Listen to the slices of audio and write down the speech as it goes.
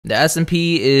The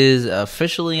S&P is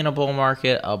officially in a bull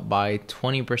market, up by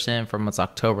 20% from its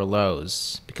October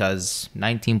lows because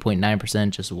 19.9%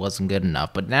 just wasn't good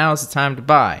enough. But now is the time to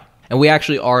buy. And we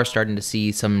actually are starting to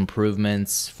see some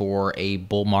improvements for a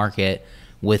bull market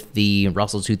with the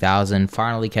Russell 2000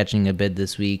 finally catching a bid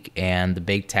this week and the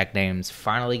big tech names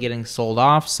finally getting sold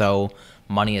off. So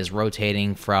money is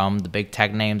rotating from the big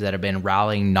tech names that have been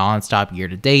rallying nonstop year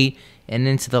to date and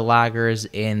into the laggers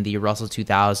in the Russell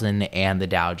 2000 and the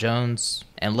Dow Jones.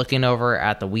 And looking over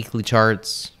at the weekly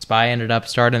charts, SPY ended up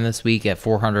starting this week at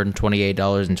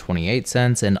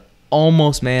 $428.28 and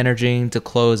almost managing to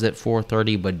close at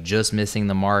 430, but just missing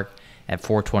the mark at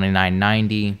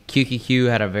 429.90. QQQ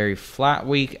had a very flat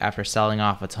week after selling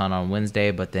off a ton on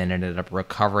Wednesday, but then ended up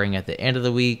recovering at the end of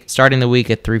the week, starting the week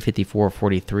at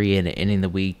 354.43 and ending the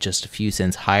week just a few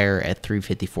cents higher at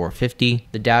 354.50.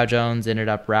 The Dow Jones ended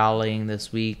up rallying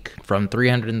this week from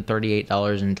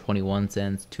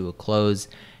 $338.21 to a close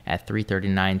at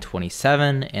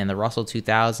 339.27, and the Russell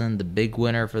 2000, the big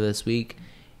winner for this week,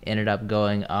 ended up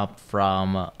going up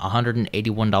from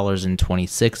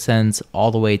 $181.26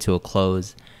 all the way to a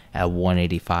close at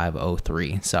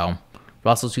 185.03. So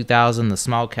Russell 2000, the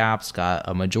small caps, got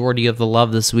a majority of the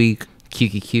love this week.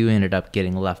 QQQ ended up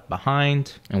getting left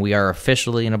behind, and we are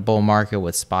officially in a bull market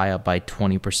with SPY up by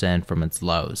 20% from its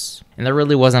lows. And there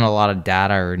really wasn't a lot of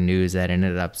data or news that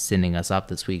ended up sending us up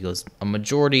this week. It was a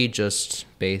majority just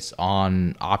based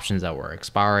on options that were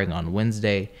expiring on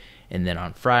Wednesday and then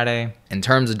on Friday. In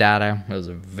terms of data, it was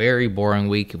a very boring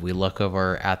week if we look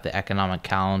over at the economic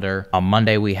calendar. On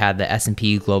Monday, we had the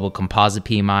S&P Global Composite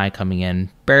PMI coming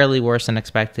in barely worse than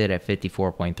expected at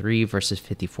 54.3 versus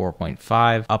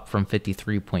 54.5, up from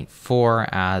 53.4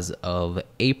 as of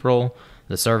April.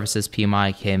 The services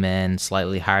PMI came in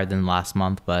slightly higher than last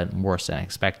month, but worse than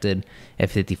expected at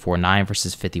 54.9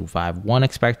 versus 55.1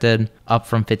 expected, up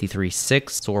from 53.6.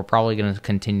 So we're probably going to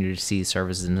continue to see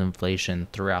services inflation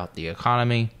throughout the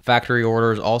economy. Factory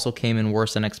orders also came in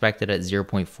worse than expected at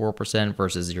 0.4%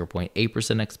 versus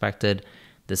 0.8% expected.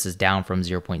 This is down from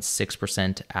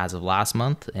 0.6% as of last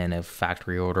month, and if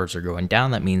factory orders are going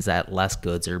down, that means that less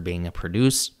goods are being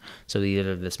produced. So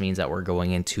either this means that we're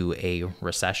going into a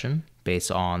recession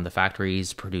based on the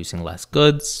factories producing less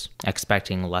goods,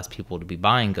 expecting less people to be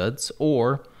buying goods,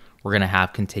 or we're going to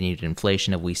have continued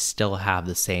inflation if we still have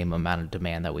the same amount of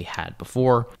demand that we had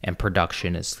before and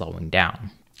production is slowing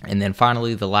down. And then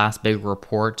finally, the last big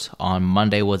report on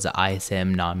Monday was the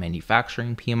ISM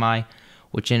non-manufacturing PMI,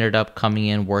 which ended up coming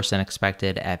in worse than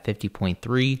expected at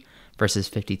 50.3 versus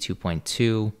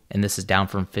 52.2, and this is down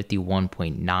from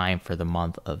 51.9 for the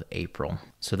month of April.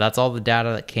 So that's all the data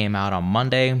that came out on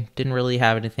Monday. Didn't really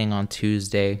have anything on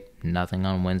Tuesday, nothing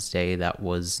on Wednesday that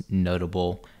was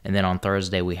notable. And then on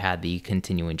Thursday, we had the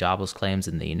continuing jobless claims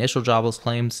and the initial jobless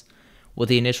claims, with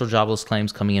the initial jobless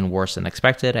claims coming in worse than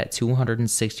expected at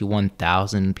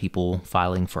 261,000 people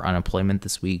filing for unemployment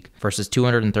this week versus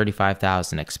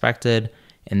 235,000 expected,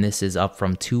 and this is up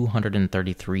from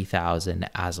 233,000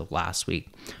 as of last week.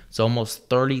 So almost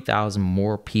 30,000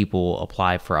 more people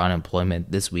applied for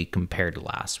unemployment this week compared to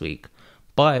last week.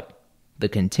 But the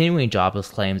continuing jobless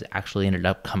claims actually ended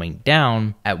up coming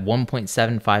down at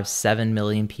 1.757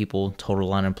 million people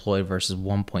total unemployed versus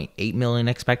 1.8 million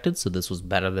expected. So this was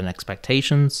better than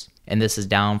expectations. And this is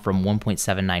down from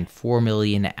 1.794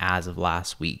 million as of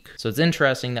last week. So it's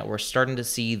interesting that we're starting to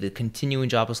see the continuing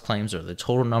jobless claims, or the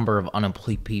total number of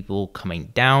unemployed people,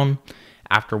 coming down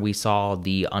after we saw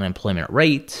the unemployment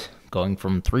rate going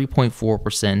from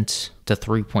 3.4% to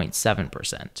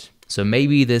 3.7%. So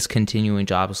maybe this continuing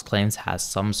jobless claims has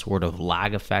some sort of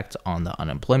lag effect on the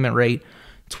unemployment rate,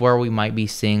 to where we might be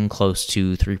seeing close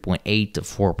to 3.8 to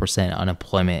 4%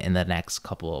 unemployment in the next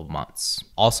couple of months.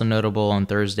 Also notable, on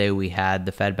Thursday, we had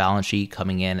the Fed balance sheet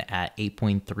coming in at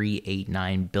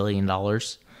 $8.389 billion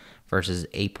versus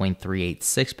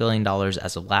 $8.386 billion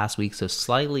as of last week, so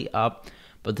slightly up.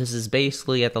 But this is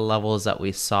basically at the levels that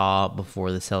we saw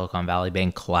before the Silicon Valley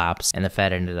Bank collapsed and the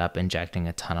Fed ended up injecting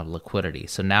a ton of liquidity.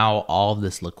 So now all of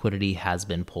this liquidity has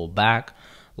been pulled back,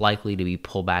 likely to be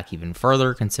pulled back even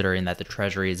further, considering that the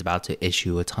Treasury is about to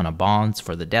issue a ton of bonds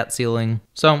for the debt ceiling.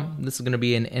 So this is going to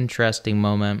be an interesting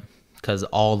moment, because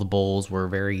all the bulls were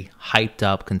very hyped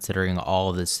up considering all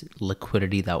of this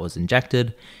liquidity that was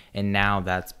injected, and now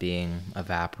that's being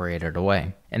evaporated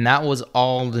away. And that was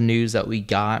all the news that we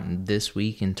got this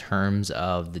week in terms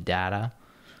of the data.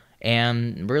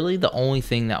 And really the only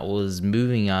thing that was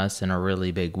moving us in a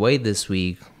really big way this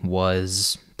week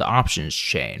was the options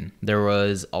chain. There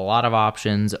was a lot of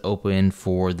options open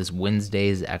for this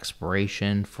Wednesday's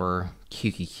expiration for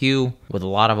QQQ, with a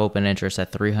lot of open interest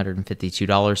at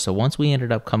 $352. So once we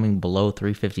ended up coming below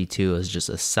 352, it was just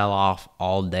a sell-off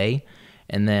all day.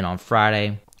 And then on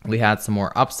Friday, we had some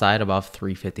more upside above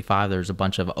 355. There's a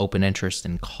bunch of open interest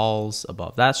and calls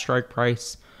above that strike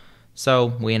price.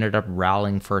 So we ended up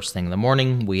rallying first thing in the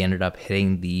morning. We ended up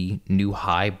hitting the new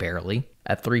high barely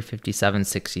at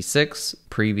 357.66.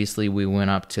 Previously, we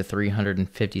went up to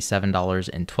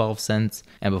 $357.12,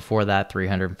 and before that,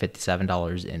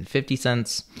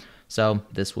 $357.50. So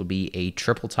this would be a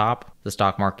triple top. The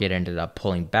stock market ended up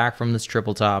pulling back from this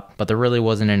triple top, but there really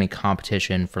wasn't any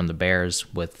competition from the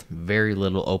bears, with very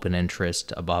little open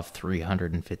interest above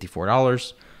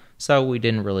 $354. So we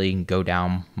didn't really go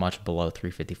down much below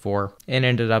 354 and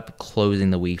ended up closing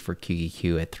the week for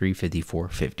QQQ at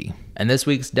 354.50. And this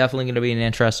week's definitely going to be an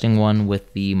interesting one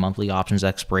with the monthly options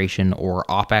expiration, or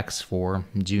OPEX, for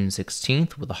June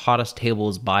 16th, with the hottest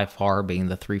tables by far being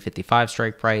the 355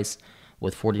 strike price,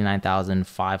 with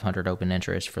 49,500 open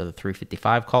interest for the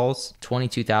 355 calls,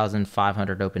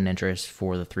 22,500 open interest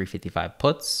for the 355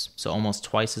 puts. So almost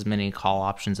twice as many call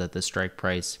options at this strike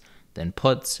price than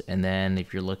puts. And then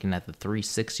if you're looking at the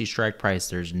 360 strike price,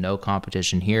 there's no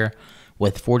competition here,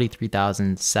 with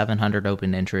 43,700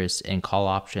 open interest in call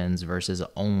options versus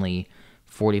only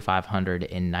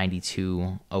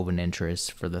 4,592 open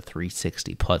interest for the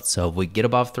 360 puts. So if we get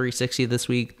above 360 this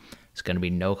week, it's going to be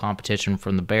no competition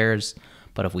from the bears.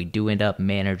 But if we do end up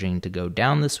managing to go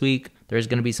down this week, there's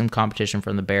going to be some competition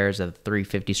from the bears at the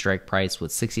 350 strike price,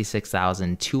 with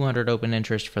 66,200 open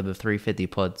interest for the 350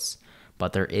 puts.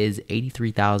 But there is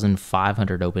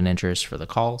 83,500 open interest for the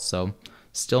call. So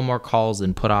still more calls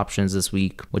than put options this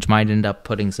week, which might end up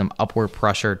putting some upward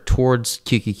pressure towards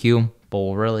QQQ. But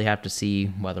we'll really have to see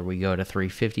whether we go to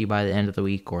 350 by the end of the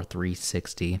week or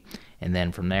 360. And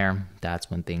then from there, that's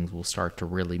when things will start to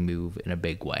really move in a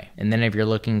big way. And then if you're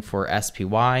looking for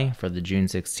SPY for the June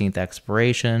 16th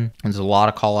expiration, there's a lot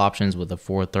of call options with a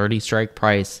 430 strike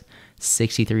price,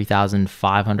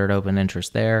 63,500 open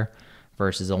interest there,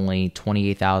 versus only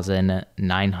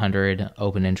 28,900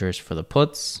 open interest for the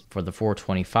puts. For the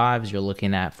 425s, you're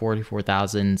looking at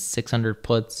 44,600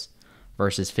 puts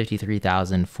versus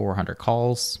 53,400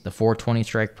 calls. The 420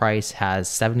 strike price has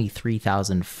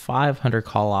 73,500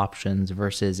 call options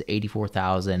versus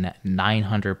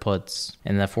 84,900 puts.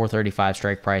 And the 435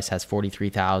 strike price has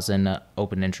 43,000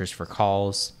 open interest for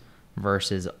calls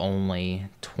versus only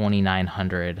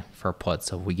 2,900 for puts.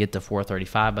 So if we get to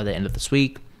 435 by the end of this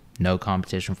week, no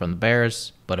competition from the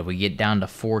bears. But if we get down to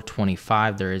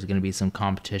 425, there is going to be some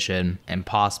competition and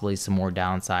possibly some more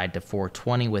downside to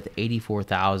 420, with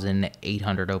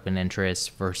 84,800 open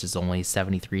interest versus only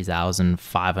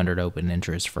 73,500 open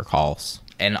interest for calls.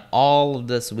 And all of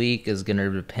this week is going to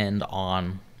depend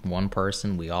on one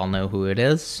person. We all know who it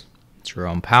is.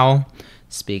 Jerome Powell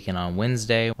speaking on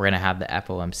Wednesday. We're going to have the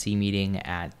FOMC meeting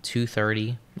at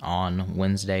 2:30 on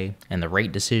Wednesday, and the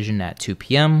rate decision at 2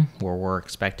 p.m., where we're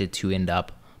expected to end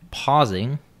up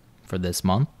pausing for this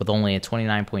month, with only a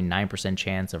 29.9%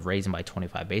 chance of raising by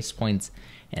 25 basis points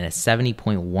and a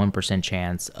 70.1%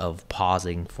 chance of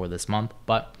pausing for this month.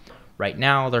 But right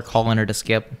now, they're calling it a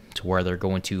skip, to where they're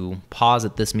going to pause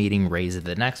at this meeting, raise at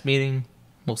the next meeting.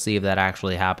 We'll see if that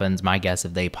actually happens. My guess,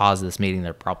 if they pause this meeting,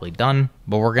 they're probably done.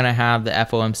 But we're going to have the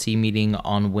FOMC meeting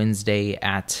on Wednesday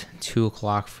at 2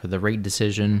 o'clock for the rate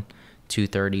decision,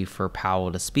 2:30 for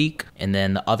Powell to speak. And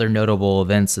then the other notable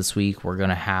events this week, we're going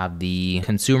to have the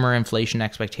consumer inflation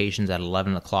expectations at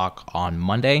 11 o'clock on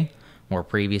Monday, where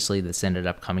previously this ended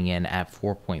up coming in at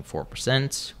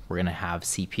 4.4%. We're going to have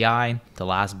CPI, the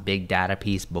last big data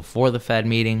piece before the Fed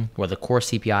meeting, where the core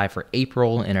CPI for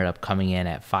April ended up coming in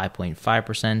at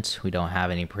 5.5%. We don't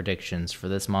have any predictions for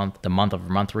this month. The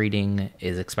month-over-month reading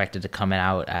is expected to come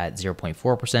out at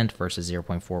 0.4% versus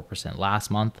 0.4%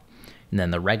 last month. And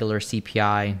then the regular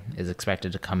CPI is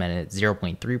expected to come in at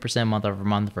 0.3% month over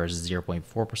month versus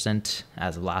 0.4%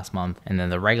 as of last month. And then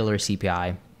the regular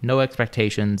CPI, no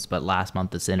expectations, but last month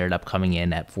this ended up coming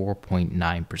in at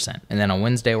 4.9%. And then on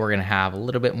Wednesday, we're going to have a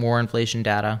little bit more inflation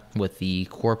data, with the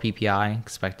core PPI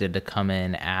expected to come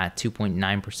in at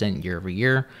 2.9% year over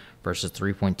year versus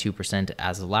 3.2%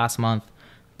 as of last month.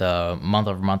 The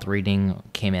month-over-month reading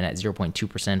came in at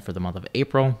 0.2% for the month of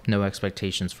April. No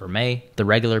expectations for May. The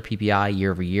regular PPI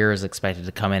year-over-year is expected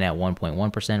to come in at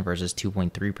 1.1% versus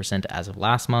 2.3% as of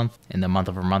last month. And the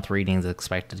month-over-month reading is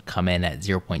expected to come in at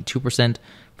 0.2%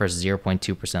 versus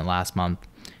 0.2% last month.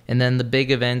 And then the big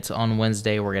event on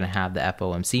Wednesday, we're going to have the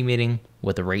FOMC meeting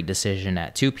with the rate decision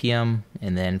at 2 p.m.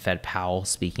 and then Fed Powell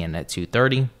speaking at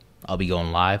 2:30. I'll be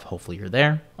going live. Hopefully you're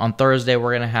there. On Thursday,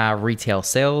 we're going to have retail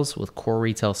sales, with core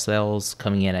retail sales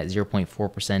coming in at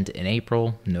 0.4% in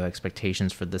April. No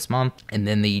expectations for this month. And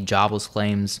then the jobless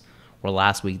claims, where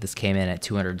last week this came in at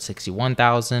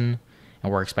 261,000.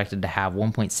 And we're expected to have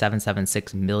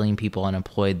 1.776 million people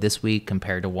unemployed this week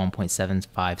compared to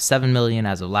 1.757 million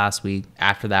as of last week.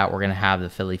 After that, we're going to have the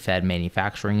Philly Fed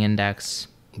Manufacturing Index,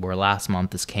 where last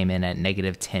month this came in at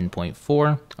negative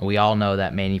 10.4. We all know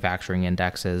that manufacturing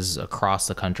indexes across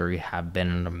the country have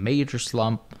been in a major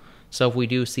slump. So if we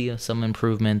do see some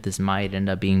improvement, this might end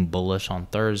up being bullish on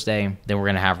Thursday. Then we're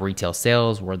going to have retail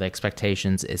sales, where the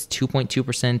expectations is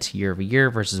 2.2% year over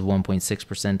year versus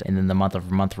 1.6%. And then the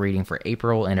month-over-month reading for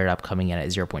April ended up coming in at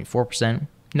 0.4%.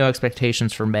 No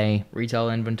expectations for May. Retail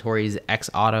inventories ex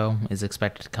auto is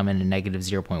expected to come in at negative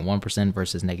 0.1%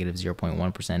 versus negative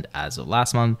 0.1% as of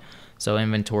last month. So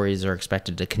inventories are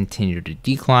expected to continue to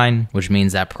decline, which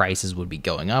means that prices would be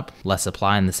going up. Less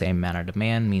supply and the same amount of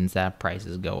demand means that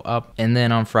prices go up. And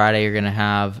then on Friday, you're going to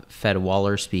have Fed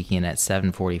Waller speaking at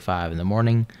 7:45 in the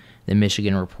morning. The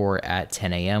Michigan report at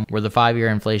 10 a.m., where the 5-year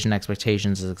inflation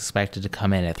expectations is expected to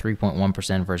come in at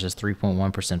 3.1% versus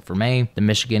 3.1% for May. The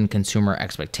Michigan consumer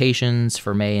expectations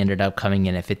for May ended up coming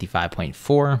in at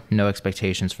 55.4. No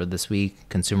expectations for this week.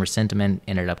 Consumer sentiment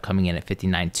ended up coming in at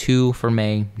 59.2 for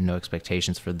May. No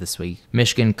expectations for this week.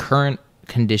 Michigan current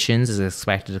conditions is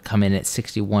expected to come in at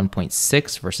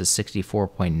 61.6 versus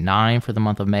 64.9 for the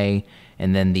month of May.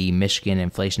 And then the Michigan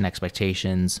inflation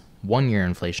expectations, 1-year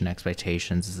inflation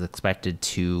expectations, is expected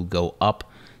to go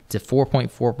up to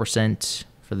 4.4%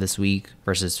 for this week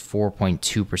versus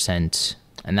 4.2%.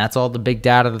 And that's all the big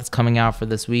data that's coming out for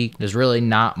this week. There's really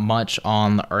not much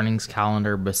on the earnings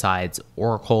calendar besides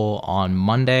Oracle on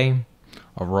Monday,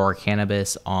 Aurora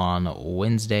Cannabis on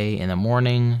Wednesday in the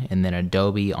morning, and then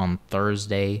Adobe on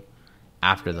Thursday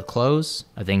after the close.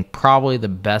 I think probably the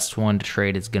best one to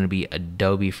trade is going to be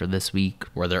Adobe for this week,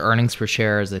 where their earnings per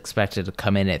share is expected to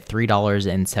come in at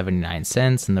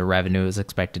 $3.79, and the revenue is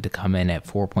expected to come in at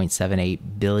 $4.78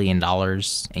 billion.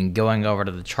 And going over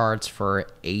to the charts for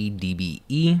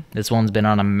ADBE, this one's been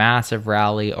on a massive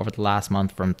rally over the last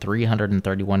month from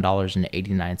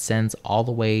 $331.89 all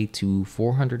the way to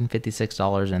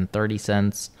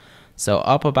 $456.30. So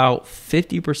up about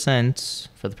 50%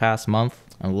 for the past month.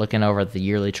 And looking over at the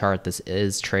yearly chart, this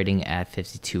is trading at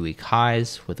 52-week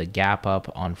highs with a gap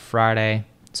up on Friday.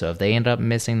 So if they end up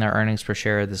missing their earnings per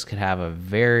share, this could have a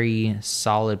very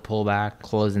solid pullback,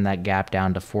 closing that gap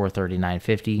down to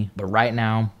 439.50. But right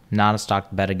now, not a stock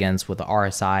to bet against, with the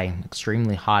RSI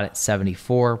extremely hot at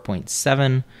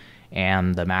 74.7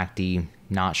 and the MACD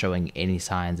not showing any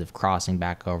signs of crossing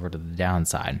back over to the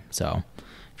downside. So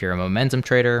if you're a momentum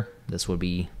trader, this would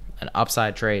be an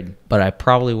upside trade, but I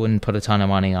probably wouldn't put a ton of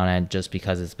money on it just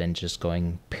because it's been just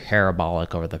going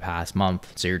parabolic over the past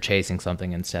month. So you're chasing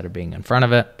something instead of being in front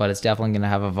of it, but it's definitely going to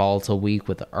have a volatile week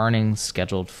with the earnings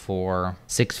scheduled for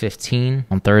 6:15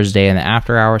 on Thursday in the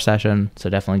after hour session.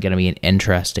 So definitely going to be an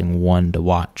interesting one to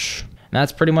watch. And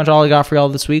that's pretty much all I got for y'all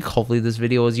this week. Hopefully this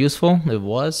video was useful. If it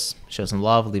was, show some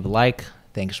love, leave a like.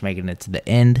 Thanks for making it to the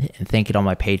end, and thank you to all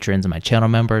my patrons and my channel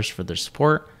members for their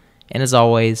support. And as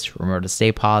always, remember to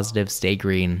stay positive, stay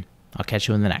green. I'll catch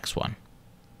you in the next one.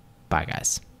 Bye,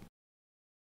 guys.